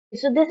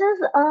So this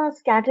is a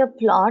scatter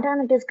plot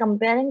and it is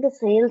comparing the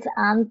sales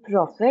and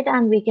profit,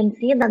 and we can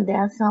see that there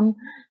are some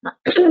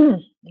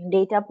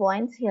data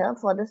points here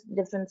for the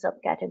different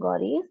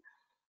subcategories.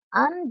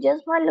 And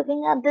just by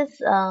looking at this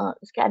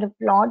scatter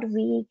plot,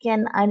 we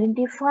can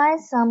identify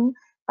some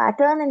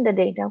pattern in the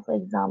data. For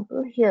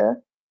example, here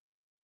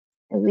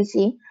we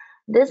see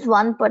this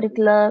one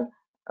particular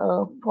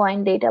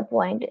data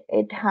point,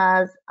 it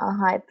has a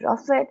high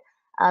profit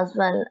as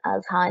well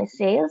as high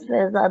sales,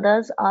 whereas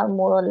others are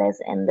more or less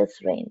in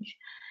this range.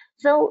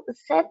 So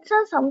sets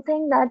are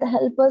something that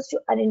help us to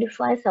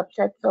identify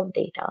subsets of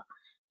data.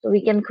 So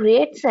we can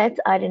create sets,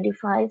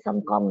 identify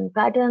some common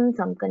patterns,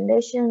 some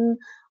condition,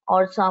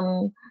 or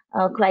some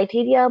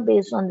criteria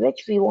based on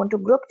which we want to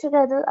group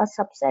together a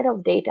subset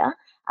of data,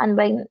 and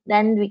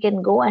then we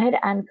can go ahead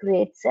and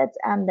create sets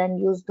and then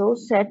use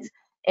those sets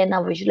in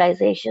our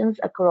visualizations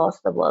across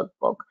the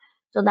workbook.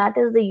 So that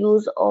is the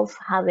use of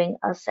having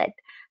a set.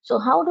 So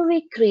how do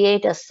we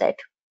create a set?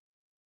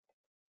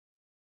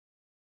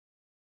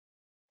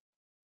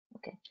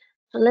 Okay,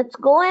 so let's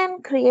go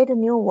and create a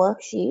new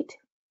worksheet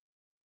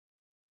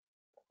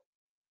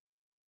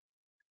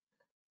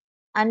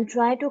and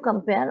try to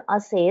compare our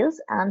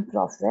sales and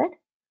profit.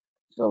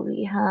 So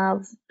we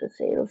have the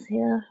sales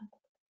here.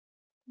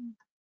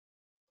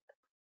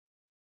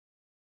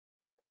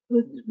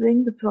 Let's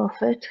bring the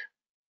profit.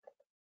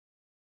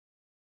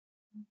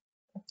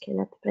 Okay,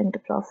 let's bring the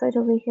profit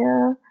over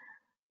here.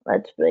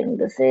 Let's bring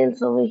the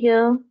sales over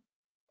here.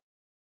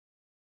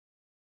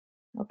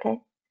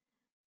 Okay,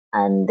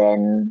 and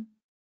then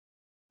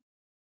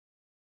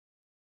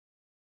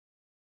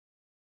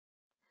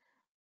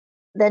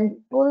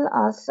pull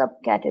our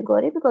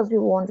subcategory because we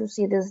want to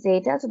see this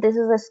data. So this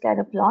is a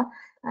scatter plot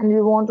and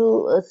we want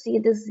to see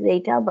this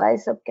data by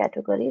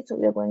subcategory. So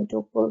we are going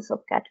to pull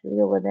subcategory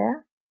over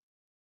there.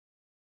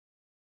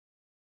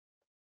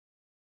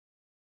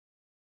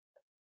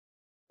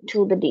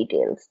 To the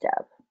details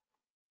tab.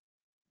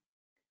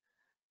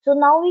 So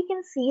now we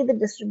can see the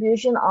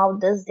distribution of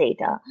this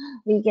data.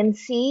 We can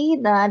see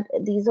that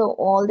these are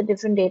all the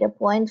different data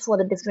points for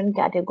the different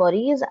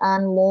categories,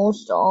 and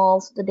most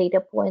of the data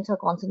points are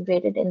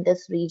concentrated in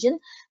this region.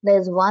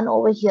 There's one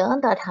over here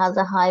that has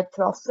a high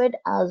profit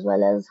as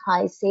well as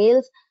high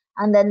sales.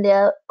 And then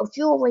there are a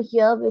few over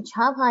here which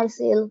have high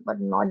sales but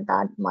not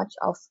that much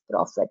of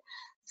profit.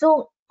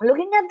 So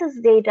looking at this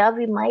data,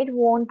 we might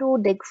want to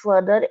dig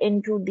further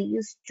into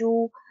these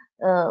two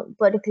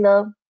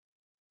particular.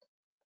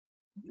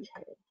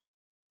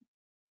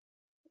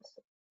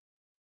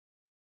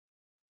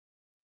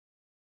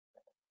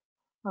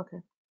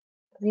 Okay.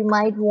 We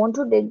might want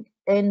to dig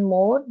in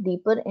more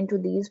deeper into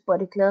these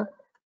particular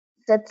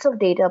sets of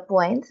data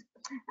points,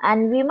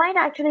 and we might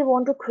actually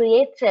want to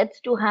create sets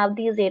to have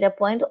these data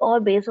points or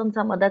based on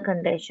some other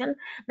condition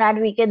that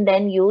we can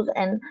then use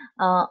in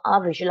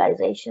our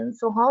visualization.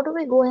 So how do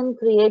we go and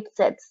create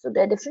sets? So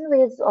there are different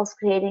ways of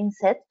creating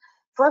sets.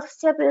 First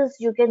step is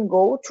you can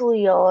go to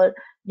your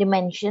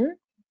dimension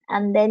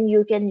and then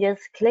you can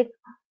just click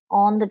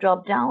on the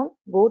drop down,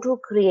 go to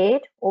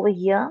create over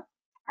here,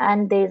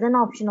 and there's an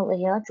option over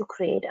here to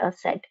create a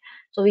set.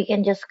 So we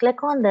can just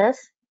click on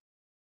this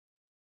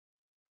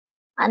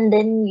and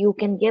then you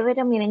can give it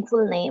a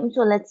meaningful name.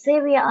 So let's say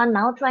we are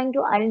now trying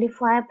to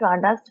identify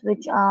products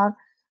which are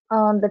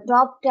the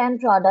top 10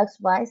 products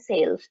by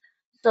sales.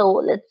 So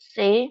let's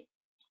say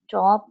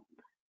top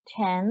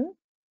 10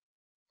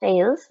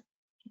 sales,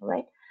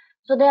 right?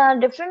 So they are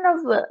different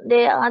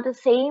they are the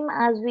same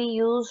as we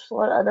use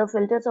for other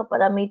filters or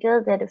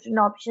parameters. There are different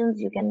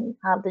options. You can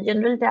have the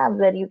general tab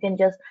where you can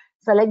just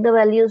select the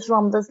values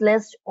from this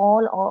list,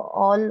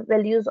 all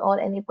values or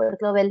any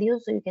particular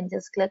values. So you can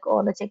just click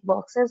on the check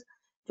boxes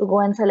to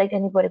go and select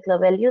any particular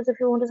values if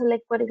you want to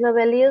select particular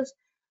values,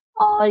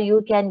 or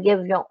you can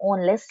give your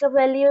own list of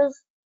values,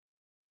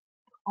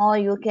 or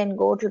you can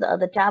go to the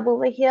other tab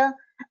over here,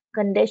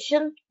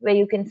 condition, where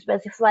you can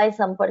specify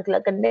some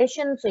particular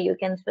condition. So you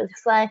can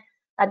specify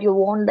that you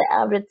want the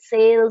average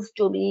sales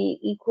to be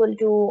equal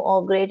to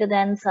or greater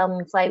than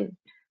some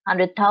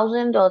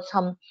 500,000 or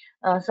some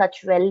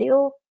such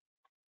value,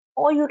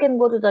 or you can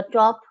go to the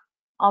top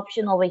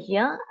option over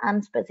here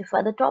and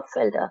specify the top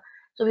filter.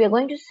 So we are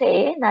going to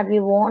say that we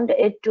want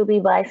it to be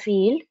by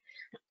field.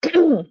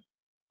 Excuse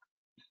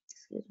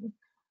me.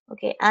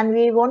 Okay, and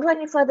we want to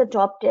identify the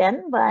top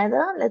 10 by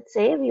the, let's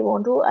say we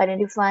want to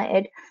identify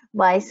it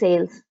by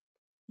sales,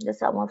 the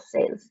sum of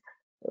sales.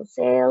 So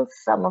sales,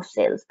 sum of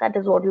sales, that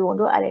is what we want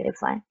to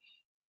identify.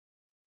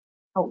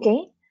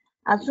 Okay,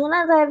 as soon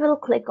as I will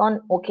click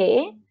on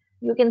OK,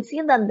 you can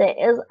see that there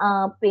is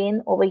a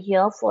pane over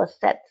here for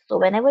sets. So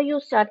whenever you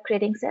start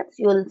creating sets,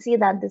 you will see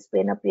that this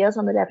pane appears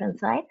on the left hand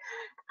side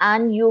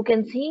and you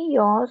can see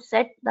your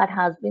set that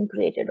has been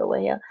created over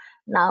here.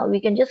 Now we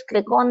can just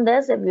click on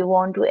this if we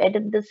want to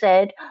edit the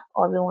set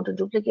or we want to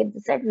duplicate the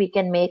set. We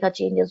can make our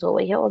changes over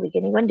here, or we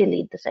can even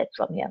delete the set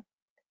from here.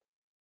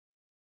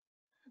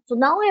 So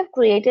now we have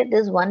created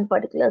this one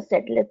particular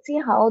set. Let's see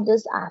how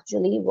this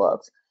actually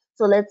works.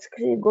 So let's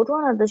go to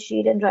another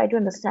sheet and try to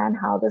understand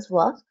how this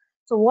works.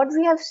 So what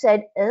we have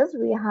said is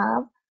we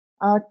have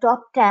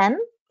top 10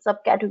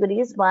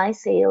 subcategories by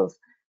sales.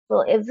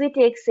 So if we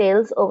take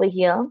sales over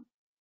here,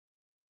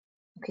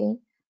 okay,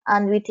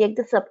 and we take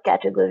the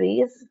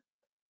subcategories.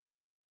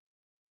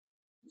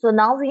 So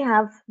now we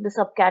have the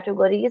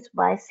subcategories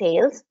by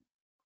sales,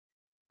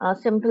 a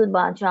simple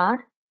bar chart.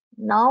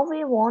 Now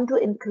we want to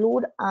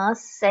include our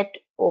set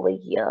over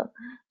here.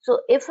 So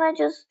if I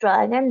just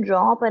drag and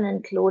drop and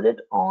include it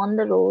on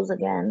the rows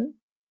again,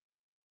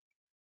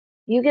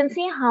 you can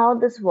see how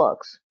this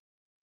works.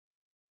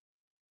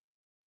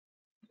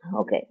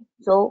 Okay,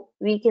 so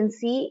we can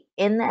see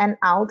in and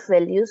out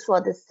values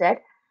for this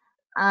set,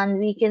 and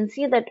we can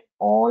see that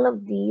all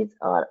of these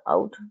are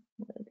out.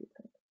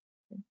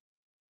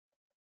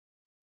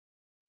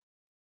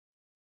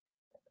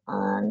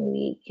 And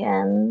we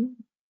can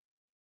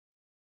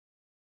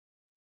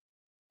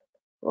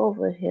go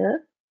over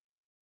here.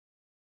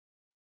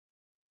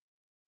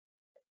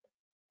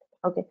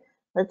 Okay,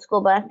 let's go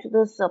back to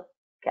the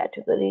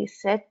subcategory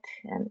set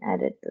and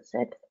edit the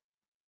set.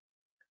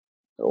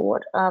 So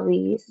what are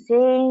we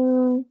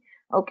saying?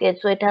 Okay,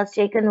 so it has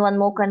taken one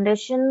more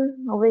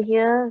condition over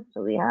here.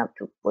 So we have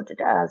to put it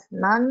as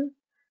none.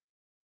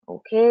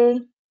 Okay.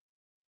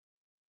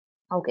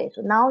 Okay,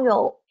 so now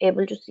you're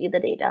able to see the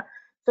data.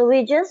 So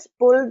we just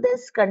pulled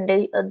this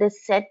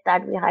set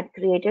that we had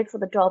created for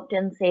the top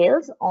 10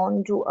 sales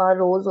onto our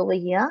rows over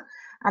here.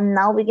 And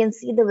now we can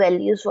see the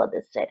values for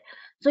this set.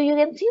 So you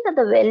can see that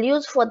the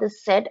values for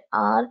this set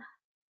are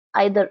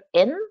either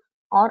in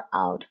or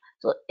out.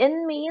 So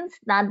in means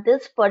that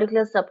this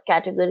particular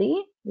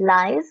subcategory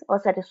lies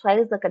or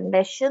satisfies the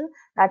condition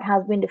that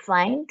has been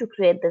defined to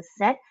create this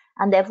set,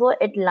 and therefore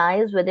it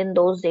lies within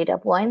those data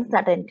points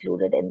that are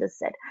included in this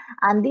set.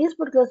 And these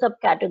particular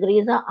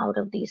subcategories are out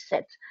of these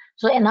sets.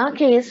 So in our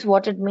case,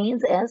 what it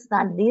means is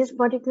that these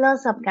particular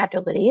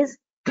subcategories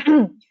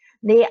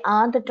they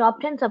are the top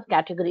 10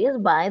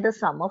 subcategories by the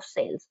sum of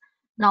sales.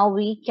 Now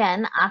we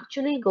can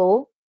actually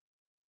go,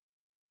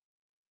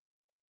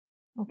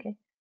 okay,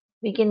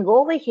 we can go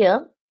over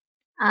here,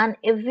 and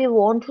if we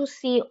want to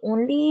see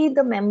only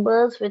the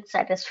members which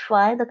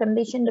satisfy the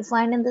condition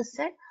defined in this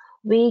set,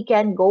 we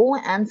can go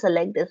and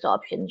select this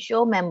option,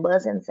 show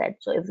members in set.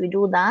 So if we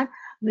do that,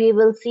 we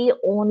will see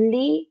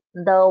only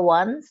the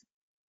ones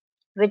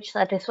which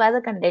satisfy the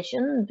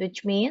condition,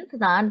 which means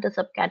that the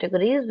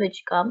subcategories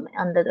which come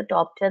under the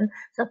top 10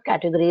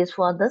 subcategories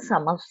for the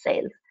sum of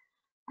sales.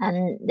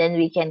 And then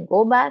we can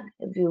go back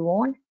if we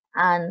want,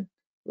 and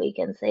we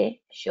can say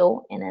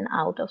show in and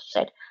out of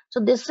set. So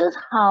this is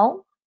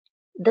how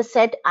the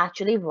set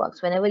actually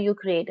works. Whenever you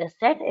create a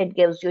set, it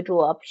gives you two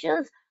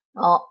options,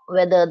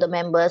 whether the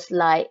members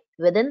lie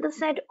within the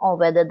set or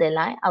whether they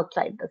lie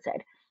outside the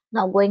set.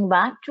 Now going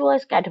back to our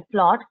scatter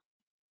plot,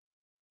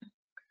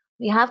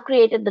 we have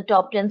created the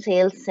top 10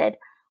 sales set.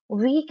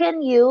 We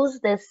can use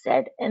this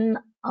set in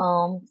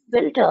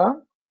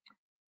filter.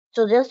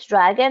 So just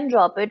drag and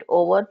drop it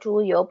over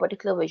to your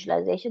particular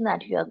visualization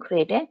that you are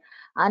creating,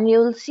 and you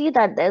will see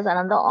that there's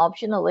another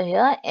option over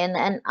here, in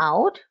and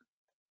out.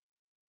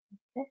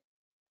 Okay.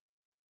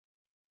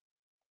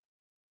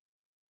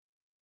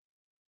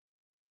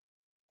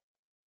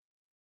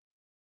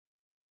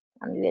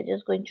 And we are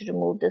just going to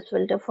remove this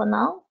filter for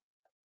now.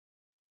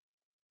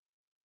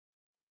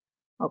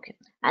 Okay,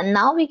 and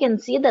now we can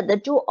see that the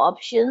two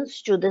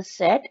options to the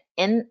set,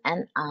 in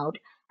and out,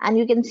 and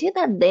you can see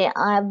that they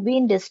have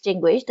been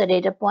distinguished, the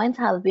data points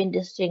have been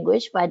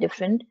distinguished by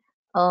different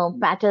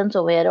patterns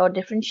over here or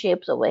different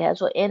shapes over here.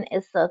 So in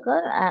is circle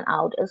and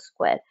out is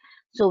square.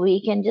 So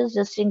we can just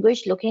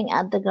distinguish looking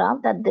at the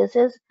graph that this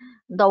is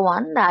the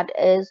one that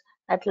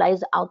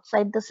lies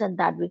outside the set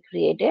that we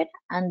created,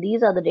 and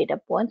these are the data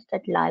points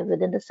that lie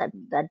within the set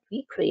that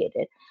we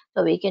created.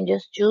 So we can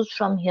just choose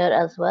from here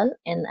as well,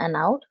 in and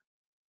out.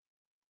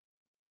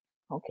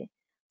 Okay,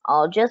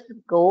 I'll just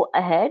go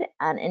ahead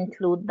and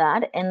include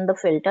that in the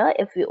filter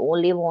if we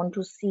only want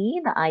to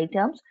see the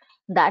items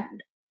that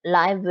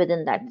lie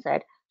within that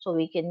set. So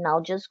we can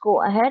now just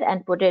go ahead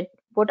and put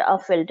a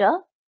filter,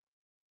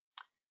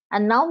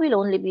 and now we'll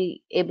only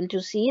be able to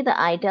see the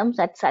items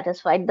that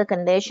satisfied the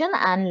condition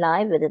and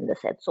lie within the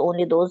set. So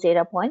only those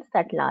data points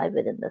that lie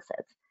within the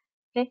sets.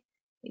 Okay,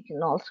 we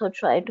can also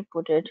try to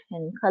put it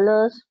in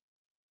colors.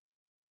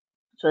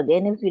 So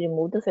then if we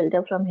remove the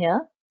filter from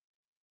here,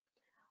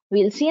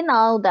 we'll see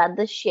now that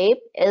the shape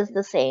is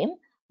the same,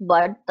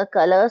 but the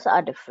colors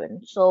are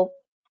different. So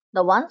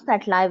the ones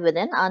that lie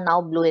within are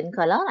now blue in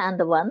color, and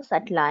the ones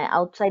that lie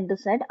outside the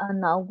set are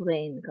now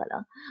gray in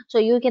color. So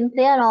you can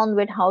play around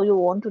with how you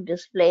want to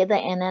display the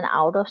in and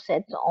out of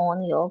sets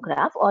on your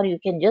graph, or you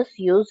can just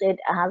use it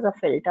as a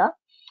filter.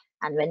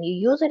 And when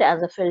you use it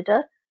as a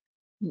filter,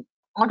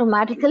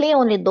 automatically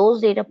only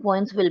those data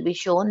points will be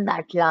shown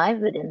that lie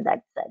within that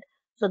set.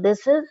 So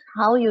this is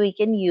how we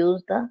can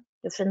use the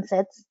different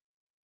sets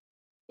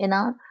in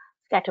our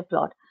scatter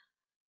plot.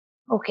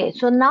 Okay,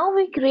 so now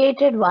we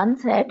created one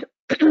set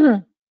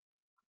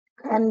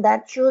and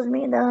that shows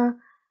me the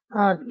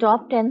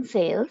top 10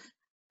 sales.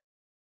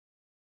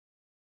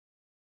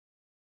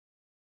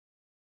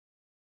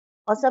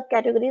 or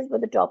subcategories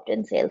with the top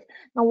 10 sales.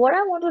 Now, what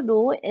I want to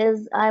do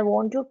is I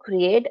want to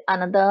create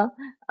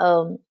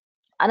um,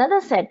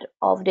 another set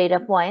of data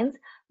points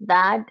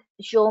that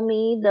show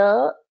me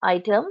the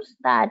items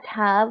that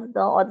have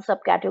the or the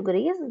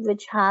subcategories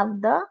which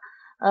have the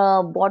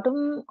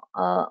bottom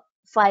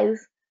five,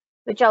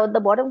 which are the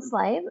bottom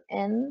five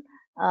in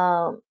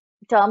uh,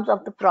 terms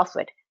of the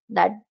profit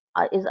that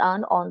is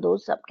earned on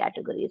those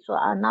subcategories. So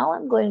now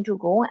I'm going to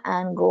go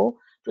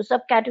to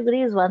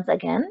subcategories once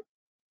again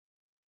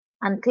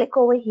and click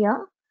over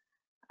here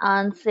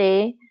and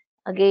say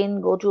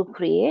again go to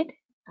create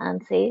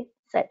and say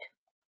set,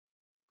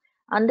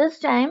 and this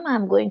time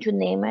I'm going to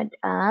name it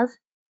as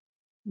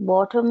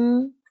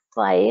bottom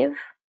 5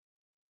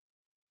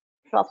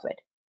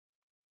 profit,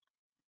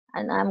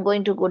 and I'm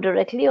going to go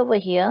directly over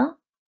here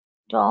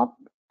top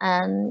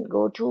and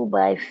go to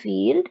by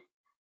field,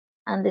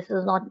 and this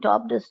is not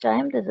top this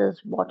time, this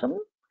is bottom,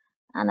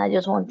 and I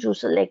just want to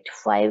select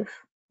 5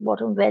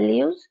 bottom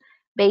values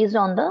based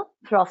on the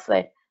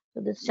profit. So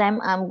this time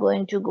I'm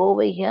going to go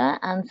over here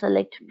and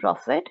select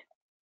profit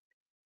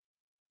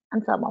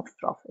and sum of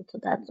profit, so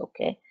that's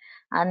okay,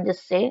 and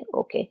just say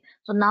okay.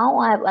 So now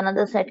I have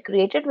another set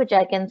created, which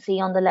I can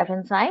see on the left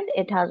hand side.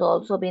 It has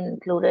also been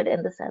included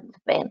in the sets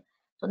pane.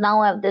 So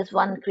now I have this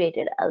one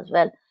created as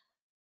well.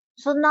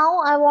 So now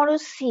I want to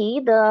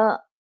see the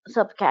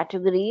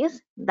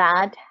subcategories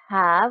that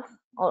have,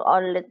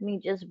 or let me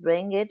just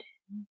bring it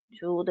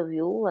to the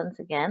view once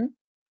again.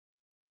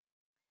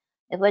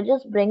 If I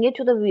just bring it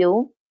to the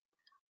view,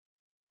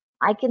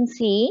 I can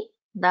see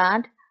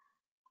that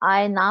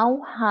I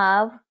now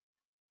have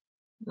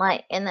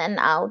my in and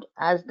out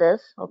as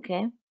this,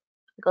 okay,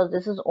 because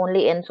this is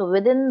only in. So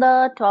within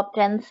the top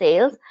 10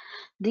 sales,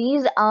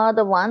 these are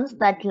the ones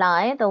that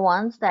lie, the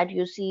ones that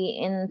you see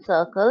in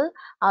circle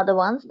are the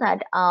ones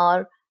that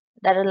are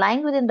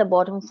lying within the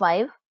bottom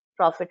 5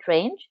 profit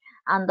range,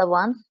 and the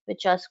ones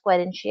which are square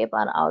in shape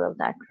are out of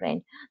that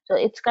range. So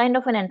it's kind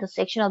of an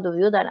intersection of the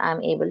view that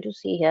I'm able to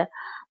see here.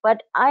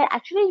 But I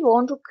actually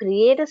want to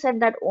create a set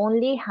that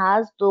only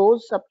has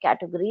those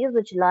subcategories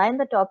which lie in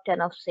the top 10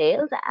 of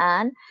sales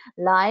and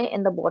lie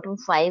in the bottom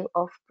 5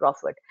 of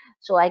profit.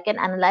 So I can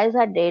analyze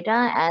that data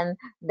and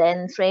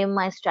then frame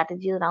my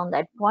strategies around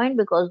that point,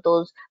 because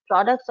those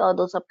products or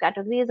those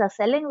subcategories are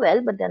selling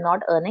well, but they're not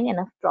earning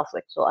enough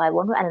profit. So I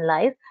want to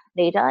analyze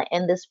data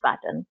in this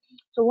pattern.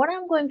 So what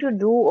I'm going to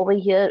do over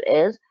here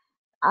is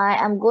I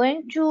am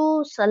going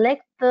to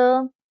select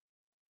the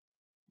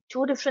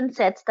two different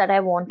sets that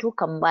I want to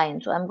combine.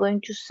 So I'm going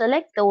to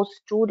select those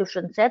two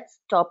different sets,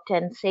 top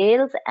 10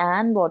 sales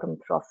and bottom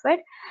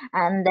profit,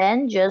 and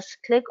then just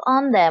click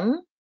on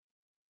them,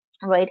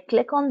 right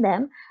click on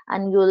them,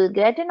 and you'll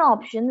get an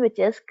option which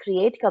is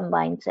create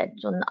combined set.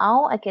 So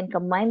now I can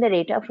combine the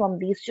data from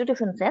these two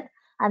different sets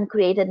and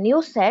create a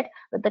new set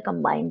with the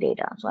combined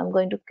data. So I'm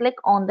going to click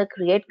on the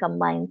create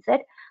combined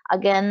set.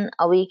 Again,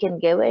 we can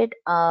give it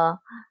a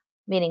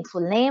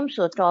meaningful name.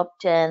 So top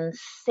 10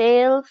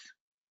 sales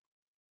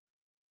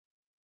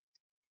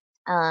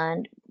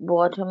and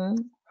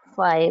bottom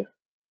 5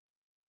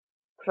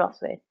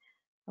 profit.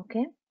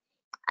 Okay.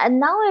 And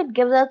now it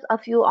gives us a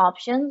few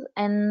options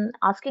and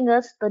asking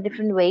us the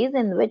different ways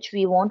in which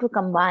we want to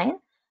combine.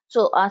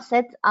 So our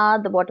sets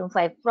are the bottom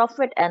 5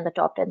 profit and the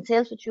top 10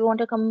 sales, which we want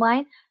to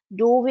combine.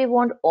 Do we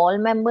want all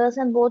members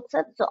in both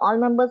sets? So all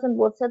members in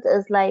both sets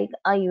is like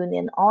a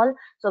union all.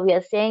 So we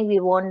are saying we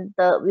want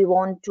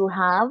to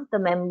have the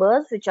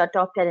members which are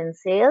top 10 in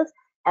sales,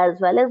 as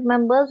well as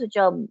members which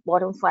are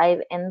bottom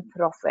 5 in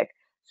profit.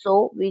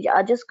 So we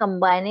are just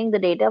combining the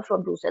data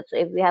from two sets. So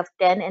if we have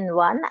 10 in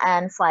one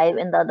and 5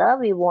 in the other,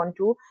 we want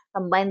to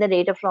combine the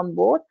data from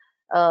both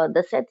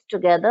the sets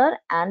together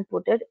and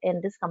put it in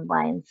this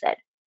combined set.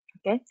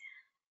 Okay.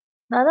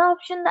 Another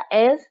option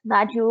is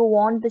that you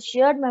want the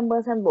shared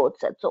members in both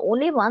sets. So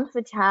only ones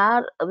which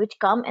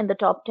come in the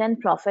top 10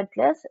 profit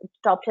list,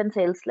 top 10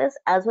 sales list,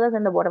 as well as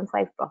in the bottom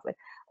 5 profit.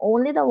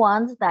 Only the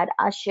ones that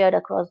are shared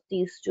across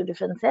these two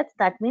different sets.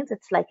 That means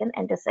it's like an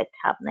intersect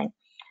happening.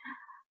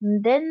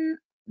 Then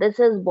this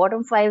is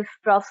bottom 5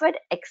 profit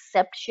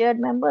except shared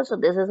members. So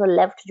this is a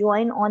left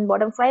join on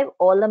bottom 5,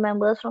 all the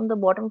members from the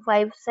bottom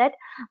 5 set,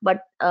 but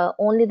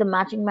only the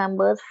matching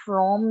members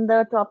from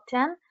the top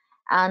 10.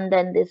 And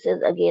then this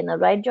is again a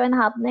right join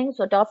happening.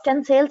 So top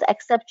 10 sales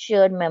except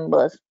shared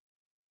members.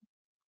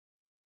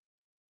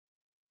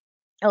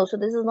 Oh, so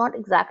this is not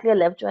exactly a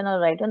left join or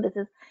right join. This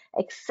is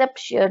except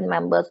shared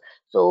members.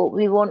 So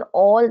we want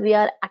all, we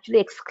are actually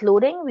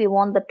excluding, we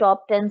want the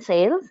top 10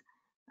 sales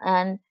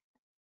and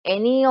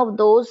any of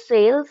those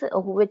sales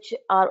which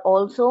are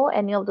also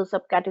any of the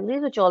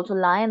subcategories which also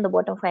lie in the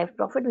bottom 5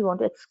 profit, we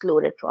want to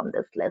exclude it from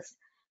this list.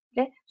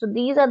 Okay, so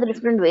these are the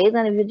different ways,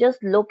 and if you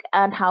just look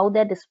at how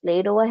they're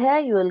displayed over here,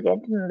 you will get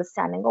an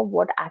understanding of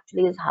what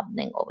actually is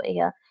happening over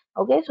here.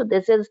 Okay, so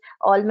this is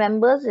all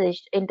members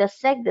is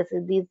intersect, this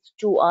is these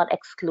two are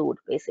exclude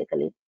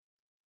basically.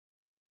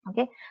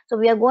 Okay, so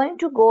we are going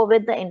to go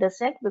with the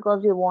intersect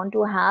because we want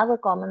to have a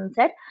common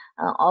set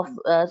of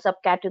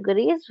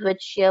subcategories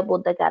which share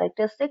both the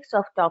characteristics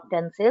of top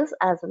 10 sales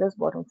as well as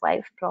bottom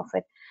 5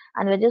 profit.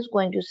 And we're just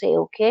going to say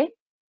okay.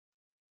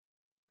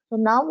 So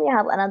now we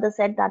have another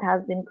set that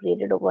has been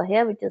created over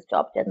here, which is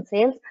top 10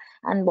 sales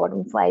and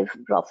bottom 5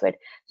 profit.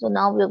 So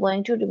now we're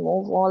going to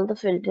remove all the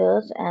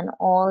filters and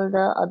all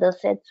the other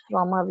sets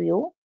from our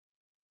view.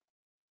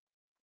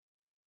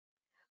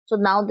 So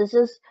now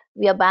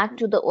we are back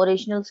to the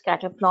original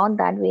scatter plot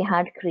that we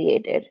had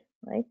created,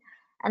 right?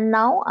 And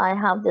now I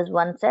have this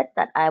one set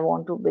that I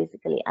want to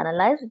basically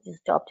analyze, which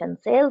is top 10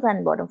 sales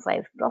and bottom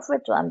 5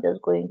 profit. So I'm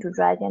just going to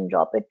drag and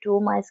drop it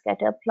to my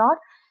scatter plot,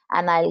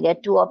 and I'll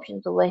get two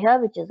options over here,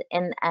 which is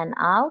in and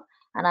out.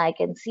 And I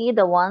can see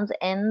the ones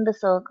in the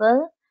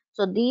circle.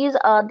 So these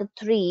are the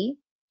three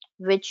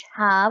which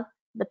have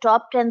the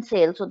top 10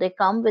 sales. So they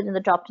come within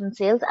the top 10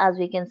 sales, as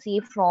we can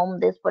see from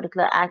this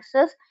particular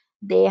axis.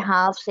 They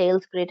have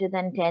sales greater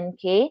than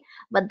 10K,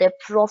 but their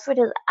profit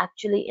is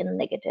actually in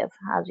negative,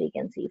 as we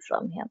can see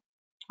from here.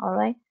 All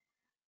right.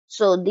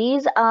 So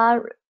these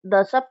are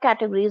the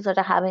subcategories that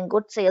are having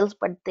good sales,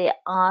 but they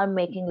are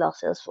making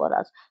losses for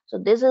us. So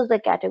this is the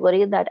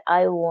category that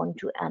I want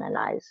to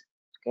analyze.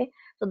 Okay.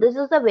 So this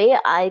is the way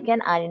I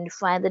can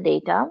identify the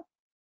data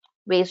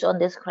based on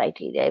this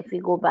criteria. If we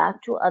go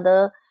back to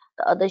the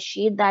other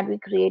sheet that we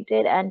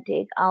created and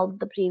take out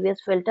the previous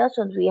filter,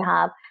 so we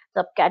have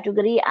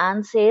subcategory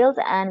and sales,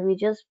 and we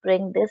just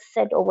bring this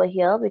set over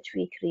here which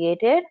we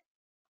created.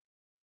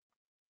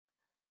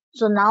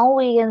 So now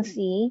we can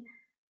see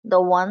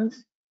the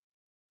ones,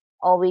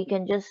 or we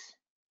can just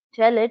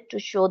tell it to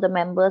show the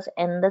members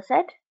in the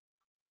set.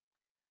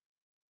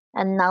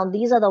 And now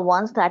these are the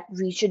ones that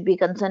we should be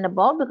concerned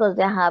about because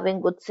they're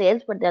having good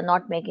sales, but they're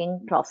not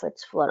making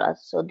profits for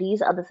us. So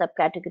these are the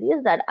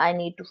subcategories that I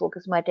need to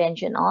focus my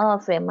attention on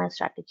or frame my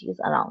strategies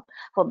around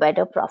for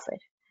better profit,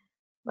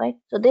 right?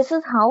 So this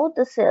is how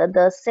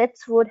the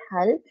sets would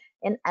help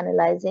in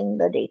analyzing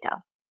the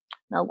data.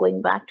 Now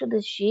going back to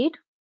this sheet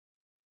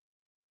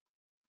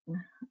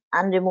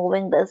and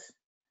removing this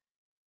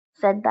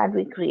set that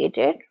we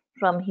created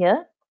from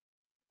here.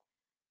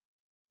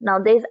 Now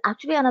there's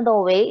actually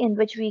another way in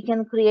which we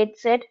can create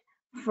set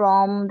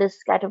from this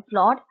scatter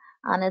plot,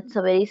 and it's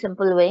a very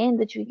simple way in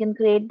which we can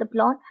create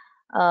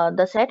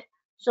the set.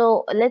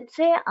 So let's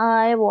say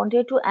I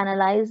wanted to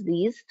analyze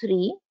these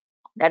three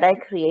that I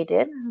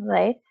created,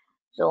 right?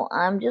 So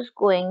I'm just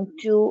going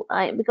to,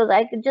 because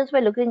I could just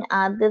by looking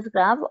at this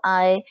graph,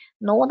 I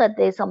know that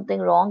there's something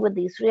wrong with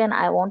these three, and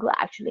I want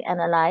to actually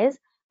analyze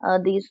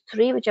these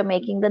three which are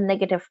making the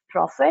negative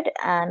profit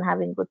and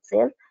having good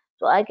sales.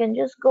 So I can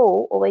just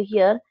go over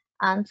here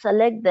and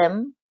select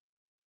them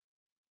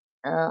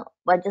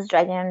by just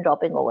dragging and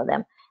dropping over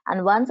them.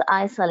 And once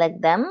I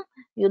select them,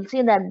 you'll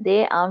see that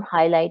they are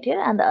highlighted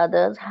and the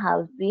others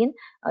have been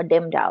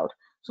dimmed out.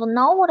 So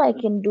now what I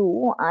can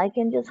do, I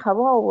can just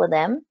hover over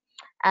them,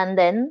 and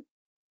then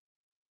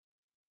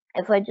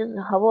if I just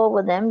hover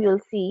over them, you'll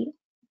see,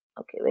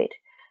 okay, wait,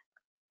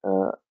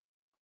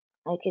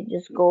 I can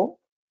just go,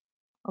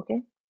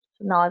 okay.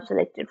 So now I've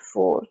selected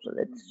 4, so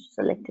let's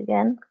select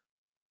again,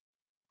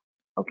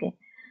 okay.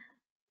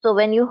 So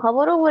when you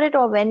hover over it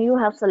or when you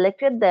have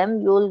selected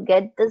them, you'll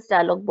get this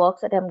dialog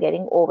box that I'm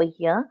getting over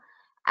here.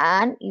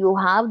 And you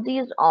have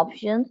these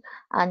options,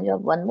 and you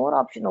have one more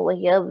option over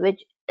here,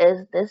 which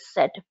is this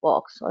set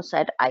box or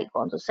set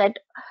icon. So set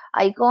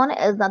icon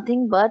is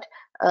nothing but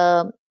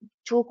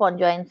two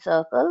conjoined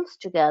circles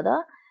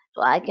together.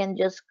 So I can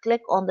just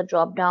click on the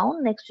drop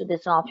down next to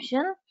this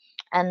option,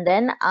 and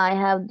then I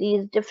have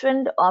these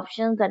different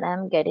options that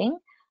I'm getting.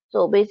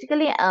 So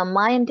basically,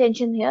 my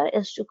intention here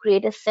is to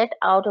create a set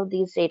out of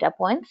these data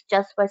points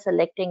just by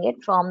selecting it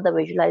from the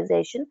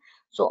visualization.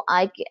 So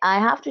I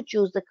have to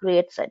choose the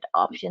create set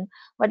option,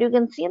 but you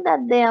can see that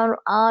there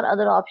are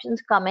other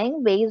options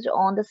coming based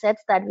on the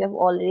sets that we have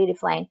already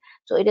defined.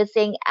 So it is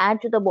saying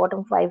add to the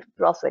bottom 5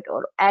 profit,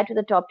 or add to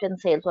the top 10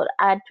 sales, or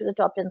add to the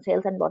top 10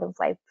 sales and bottom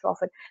 5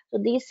 profit. So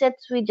these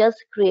sets we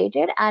just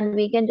created, and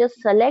we can just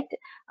select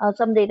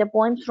some data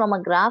points from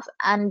a graph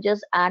and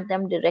just add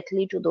them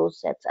directly to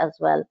those sets as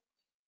well.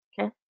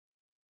 Okay,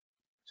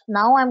 so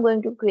now I'm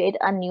going to create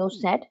a new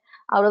set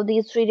out of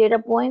these 3 data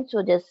points.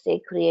 So just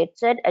say create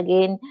set.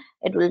 Again,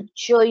 it will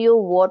show you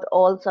what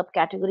all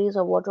subcategories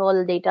or what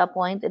all data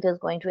points it is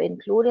going to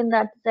include in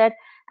that set,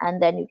 and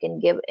then you can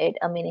give it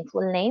a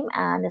meaningful name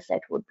and a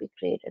set would be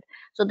created.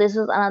 So this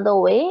is another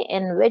way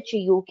in which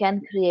you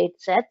can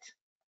create sets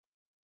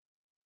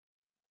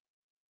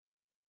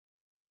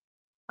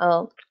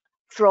uh,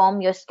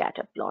 from your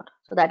scatter plot.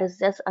 So that is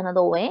just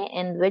another way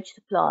in which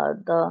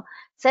the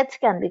sets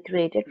can be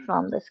created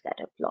from the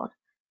scatter plot.